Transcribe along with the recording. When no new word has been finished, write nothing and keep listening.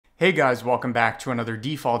Hey guys, welcome back to another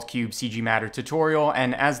Default Cube cgmatter tutorial,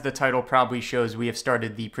 and as the title probably shows, we have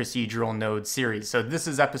started the procedural node series. So this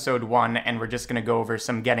is episode 1, and we're just going to go over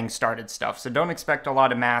some getting started stuff. So don't expect a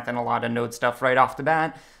lot of math and a lot of node stuff right off the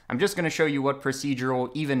bat. I'm just going to show you what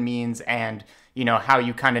procedural even means and, how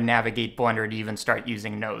you kind of navigate Blender to even start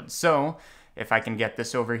using nodes. So if I can get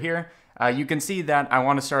this over here, you can see that I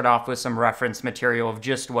want to start off with some reference material of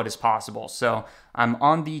just what is possible. So I'm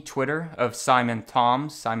on the Twitter of Simon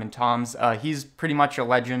Toms. He's pretty much a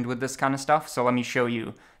legend with this kind of stuff. So let me show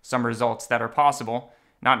you some results that are possible.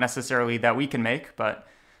 Not necessarily that we can make, but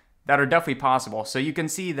that are definitely possible. So you can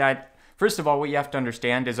see that, first of all, what you have to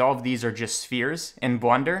understand is all of these are just spheres in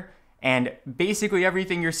Blender. And basically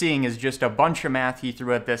everything you're seeing is just a bunch of math he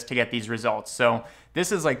threw at this to get these results. So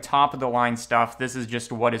this is like top of the line stuff. This is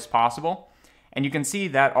just what is possible. And you can see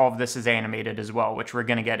that all of this is animated as well, which we're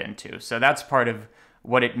going to get into. So that's part of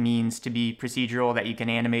what it means to be procedural, that you can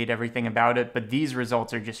animate everything about it. But these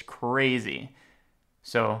results are just crazy.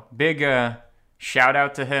 So big shout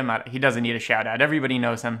out to him. He doesn't need a shout out. Everybody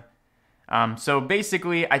knows him. So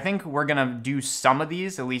basically, I think we're going to do some of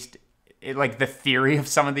these, at least like the theory of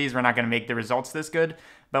some of these. We're not going to make the results this good,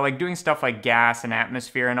 but like doing stuff like gas and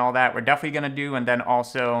atmosphere and all that, we're definitely going to do. And then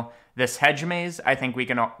also this hedge maze, I think we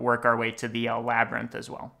can work our way to the labyrinth as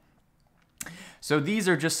well. So these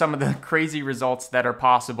are just some of the crazy results that are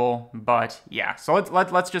possible, but yeah. So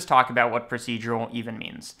let's just talk about what procedural even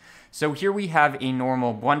means. So here we have a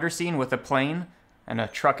normal Blender scene with a plane and a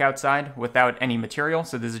truck outside without any material.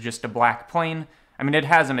 So this is just a black plane. I mean, it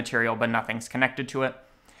has a material, but nothing's connected to it.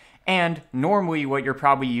 And normally what you're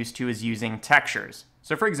probably used to is using textures.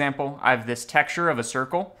 So for example, I have this texture of a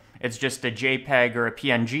circle. It's just a JPEG or a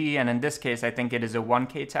PNG, and in this case, I think it is a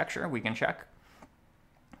 1K texture. We can check.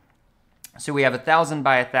 So we have 1000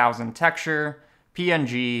 by 1000 texture,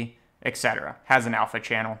 PNG, etc. Has an alpha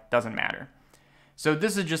channel, doesn't matter. So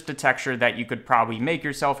this is just a texture that you could probably make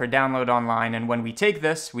yourself or download online, and when we take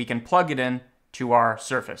this, we can plug it in to our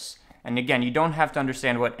surface. And again, you don't have to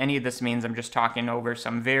understand what any of this means. I'm just talking over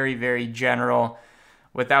some very, very general,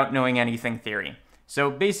 without knowing anything theory. So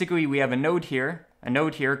basically, we have a node here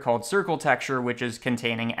called circle texture, which is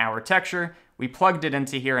containing our texture. We plugged it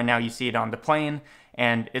into here, and now you see it on the plane,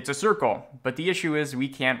 and it's a circle. But the issue is we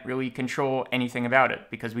can't really control anything about it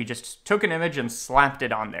because we just took an image and slapped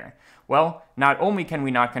it on there. Well, not only can we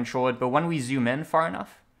not control it, but when we zoom in far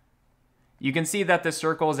enough, you can see that the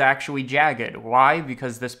circle is actually jagged. Why?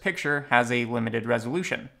 Because this picture has a limited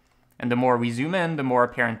resolution. And the more we zoom in, the more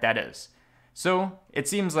apparent that is. So it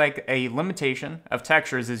seems like a limitation of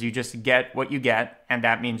textures is you just get what you get, and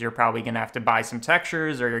that means you're probably going to have to buy some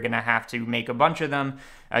textures, or you're going to have to make a bunch of them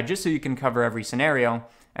just so you can cover every scenario.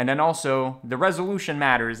 And then also, the resolution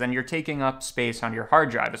matters, and you're taking up space on your hard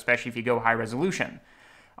drive, especially if you go high resolution.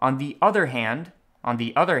 On the other hand,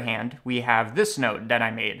 we have this node that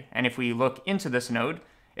I made, and if we look into this node,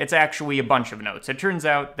 it's actually a bunch of nodes. It turns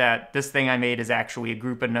out that this thing I made is actually a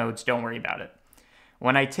group of nodes, don't worry about it.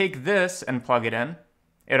 When I take this and plug it in,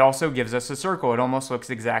 it also gives us a circle. It almost looks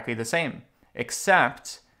exactly the same,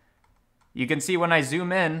 except you can see when I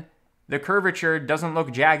zoom in, the curvature doesn't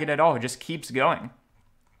look jagged at all, it just keeps going.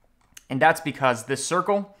 And that's because this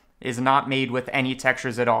circle is not made with any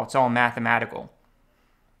textures at all, it's all mathematical.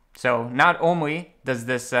 So not only does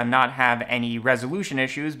this not have any resolution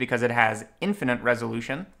issues because it has infinite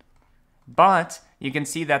resolution, but you can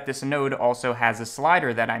see that this node also has a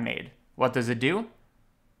slider that I made. What does it do?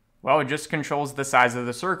 Well, it just controls the size of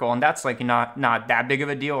the circle, and that's like not that big of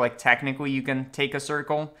a deal. Like technically you can take a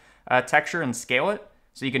circle texture and scale it,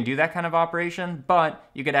 so you can do that kind of operation, but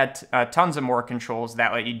you could add tons of more controls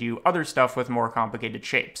that let you do other stuff with more complicated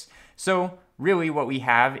shapes. So really what we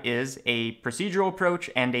have is a procedural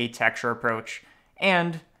approach and a texture approach.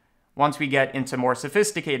 And once we get into more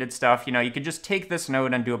sophisticated stuff, you could just take this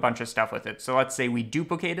node and do a bunch of stuff with it. So let's say we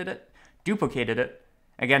duplicated it.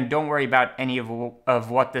 Again, don't worry about any of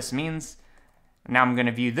what this means. Now I'm going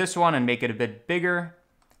to view this one and make it a bit bigger.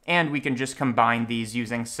 And we can just combine these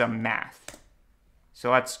using some math.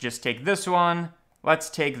 So let's just take this one. Let's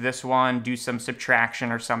take this one, do some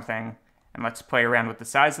subtraction or something. And let's play around with the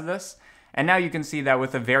size of this. And now you can see that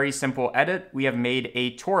with a very simple edit, we have made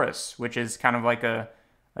a torus, which is kind of like a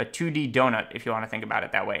 2D donut, if you want to think about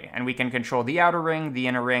it that way. And we can control the outer ring, the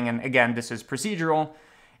inner ring, and again, this is procedural.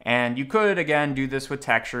 And you could, again, do this with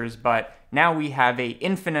textures, but now we have a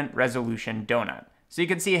infinite resolution donut. So you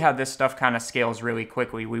can see how this stuff kind of scales really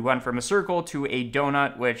quickly. We went from a circle to a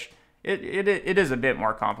donut, which it is a bit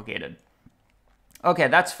more complicated. Okay,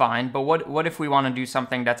 that's fine, but what if we want to do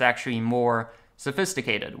something that's actually more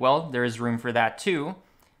sophisticated? Well, there is room for that too.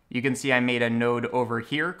 you can see I made a node over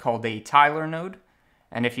here called a tiler node.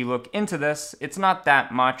 And if you look into this, it's not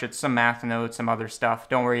that much. It's some math node, some other stuff.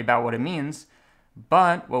 Don't worry about what it means.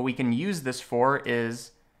 But what we can use this for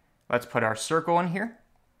is, let's put our circle in here.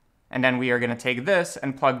 And then we are going to take this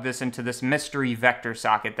and plug this into this mystery vector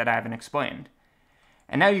socket that I haven't explained.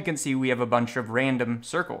 And now you can see we have a bunch of random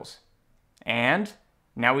circles. And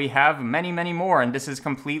now we have many, many more. And this is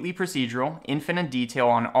completely procedural, infinite detail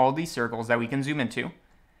on all these circles that we can zoom into.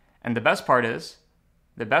 And the best part is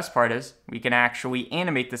we can actually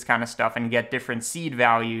animate this kind of stuff and get different seed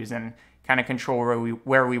values and kind of control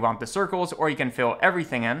where we want the circles, or you can fill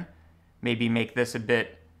everything in. Maybe make this a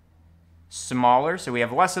bit smaller so we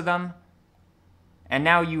have less of them. And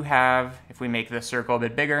now you have, if we make this circle a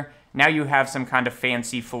bit bigger, now you have some kind of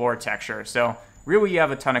fancy floor texture. So really you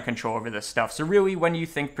have a ton of control over this stuff. So really when you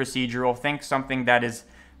think procedural, think something that is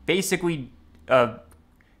basically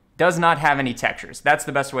does not have any textures. That's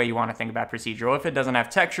the best way you want to think about procedural. If it doesn't have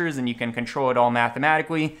textures and you can control it all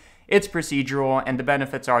mathematically, it's procedural, and the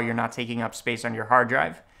benefits are you're not taking up space on your hard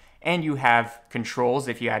drive, and you have controls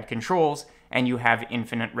if you had controls, and you have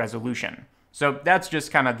infinite resolution. So that's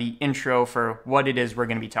just kind of the intro for what it is we're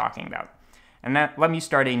going to be talking about. And let me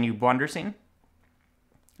start a new Blender scene.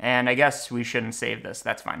 And I guess we shouldn't save this,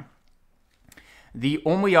 that's fine. The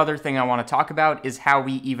only other thing I want to talk about is how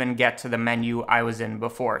we even get to the menu I was in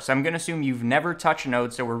before. So I'm going to assume you've never touched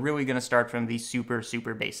Node, so we're really going to start from the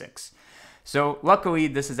super basics. So luckily,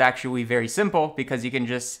 this is actually very simple because you can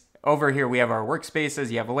just, over here we have our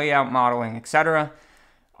workspaces, you have layout, modeling, etc.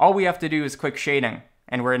 All we have to do is click shading,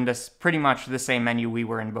 and we're in this pretty much the same menu we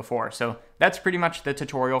were in before. So that's pretty much the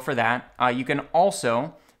tutorial for that. You can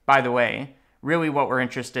also, by the way, really what we're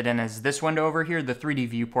interested in is this window over here, the 3D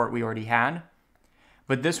viewport we already had.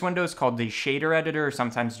 But this window is called the shader editor, or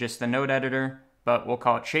sometimes just the node editor, but we'll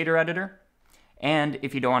call it shader editor. And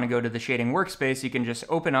if you don't want to go to the shading workspace, you can just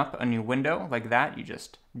open up a new window like that. You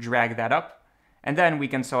just drag that up. And then we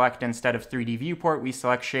can select, instead of 3D viewport, we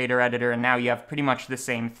select shader editor, and now you have pretty much the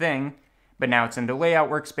same thing, but now it's in the layout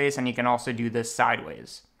workspace, and you can also do this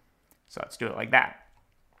sideways. So let's do it like that.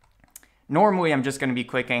 Normally, I'm just going to be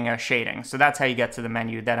clicking shading, so that's how you get to the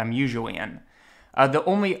menu that I'm usually in. The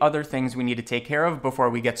only other things we need to take care of before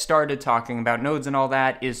we get started talking about nodes and all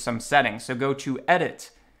that is some settings. So go to Edit,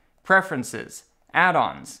 Preferences,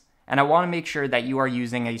 Add-ons, and I want to make sure that you are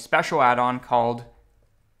using a special add-on called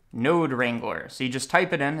Node Wrangler. So you just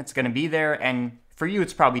type it in, it's going to be there, and for you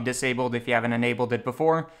it's probably disabled if you haven't enabled it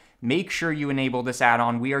before. Make sure you enable this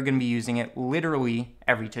add-on. We are going to be using it literally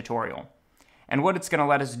every tutorial. And what it's going to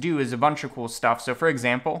let us do is a bunch of cool stuff. So for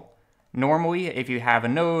example, normally, if you have a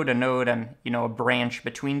node, and a branch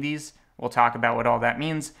between these, we'll talk about what all that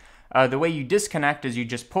means. The way you disconnect is you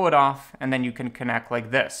just pull it off, and then you can connect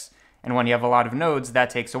like this. And when you have a lot of nodes, that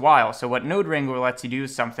takes a while. So what Node Wrangler lets you do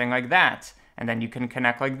is something like that, and then you can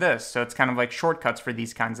connect like this. So it's kind of like shortcuts for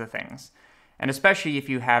these kinds of things. And especially if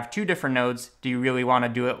you have two different nodes, do you really want to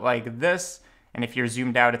do it like this? And if you're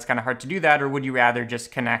zoomed out, it's kind of hard to do that, or would you rather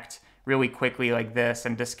just connect really quickly like this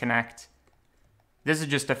and disconnect? This is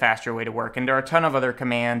just a faster way to work, and there are a ton of other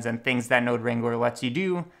commands and things that Node Wrangler lets you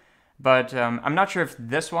do, but I'm not sure if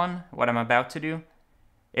this one, what I'm about to do,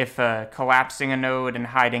 if collapsing a node and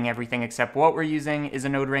hiding everything except what we're using is a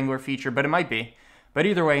Node Wrangler feature, but it might be. But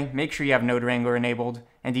either way, make sure you have Node Wrangler enabled.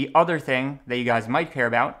 And the other thing that you guys might care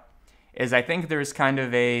about is I think there's kind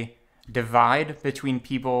of a divide between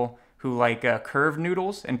people who like curved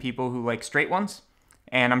noodles and people who like straight ones,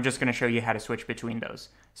 and I'm just going to show you how to switch between those.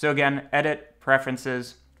 So again, Edit,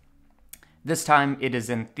 Preferences. This time it is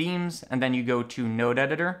in Themes, and then you go to Node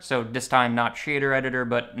Editor. So this time not Shader Editor,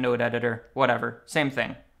 but Node Editor, whatever, same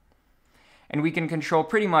thing. And we can control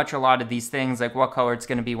pretty much a lot of these things, like what color it's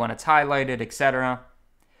going to be when it's highlighted, etc.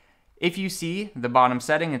 If you see the bottom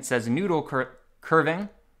setting, it says Noodle Curving,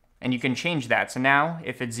 and you can change that. So now,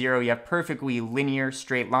 if it's 0, you have perfectly linear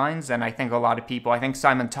straight lines, and I think a lot of people, I think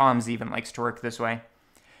Simon Toms even likes to work this way.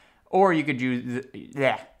 Or you could do,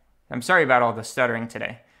 I'm sorry about all the stuttering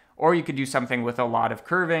today. Or you could do something with a lot of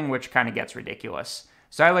curving, which kind of gets ridiculous.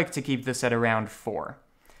 So I like to keep this at around 4.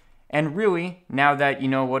 And really, now that you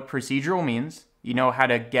know what procedural means, you know how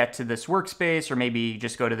to get to this workspace, or maybe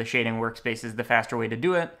just go to the shading workspace is the faster way to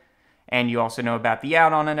do it, and you also know about the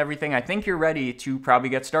add-on and everything, I think you're ready to probably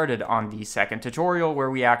get started on the second tutorial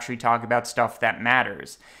where we actually talk about stuff that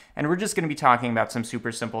matters. And we're just going to be talking about some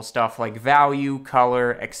super simple stuff like value,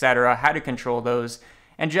 color, etc., how to control those,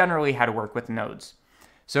 and generally how to work with nodes.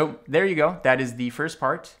 So there you go. That is the first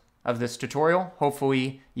part of this tutorial.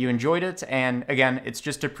 Hopefully you enjoyed it. And again, it's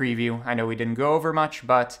just a preview. I know we didn't go over much,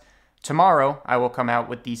 but Tomorrow, I will come out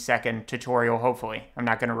with the second tutorial, hopefully. I'm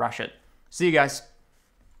not going to rush it. See you guys.